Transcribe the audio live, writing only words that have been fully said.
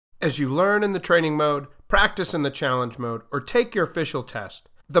As you learn in the training mode, practice in the challenge mode, or take your official test,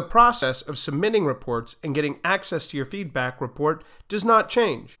 the process of submitting reports and getting access to your feedback report does not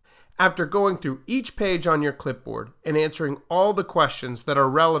change. After going through each page on your clipboard and answering all the questions that are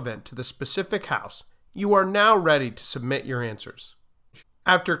relevant to the specific house, you are now ready to submit your answers.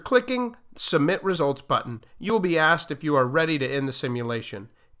 After clicking the Submit Results button, you will be asked if you are ready to end the simulation.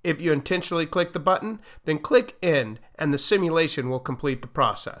 If you intentionally click the button, then click End and the simulation will complete the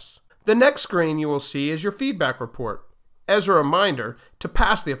process. The next screen you will see is your feedback report. As a reminder, to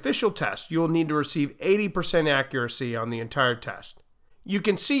pass the official test, you will need to receive 80% accuracy on the entire test. You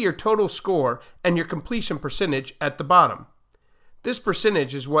can see your total score and your completion percentage at the bottom. This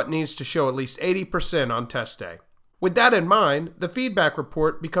percentage is what needs to show at least 80% on test day. With that in mind, the feedback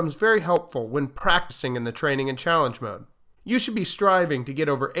report becomes very helpful when practicing in the training and challenge mode. You should be striving to get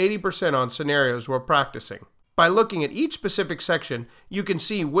over 80% on scenarios while practicing. By looking at each specific section, you can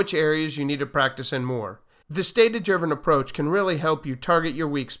see which areas you need to practice in more. This data-driven approach can really help you target your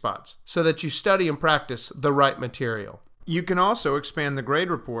weak spots so that you study and practice the right material. You can also expand the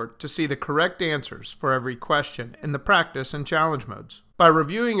grade report to see the correct answers for every question in the practice and challenge modes. By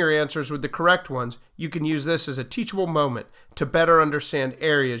reviewing your answers with the correct ones, you can use this as a teachable moment to better understand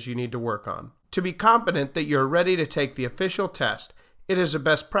areas you need to work on. To be confident that you're ready to take the official test, it is a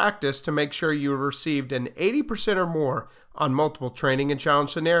best practice to make sure you have received an 80% or more on multiple training and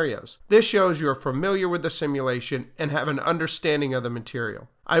challenge scenarios. This shows you are familiar with the simulation and have an understanding of the material.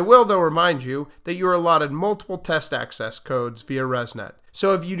 I will, though, remind you that you are allotted multiple test access codes via RESNET.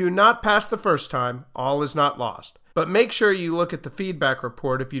 So if you do not pass the first time, all is not lost. But make sure you look at the feedback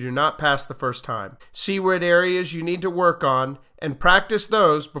report if you do not pass the first time. See what areas you need to work on and practice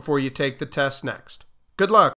those before you take the test next. Good luck!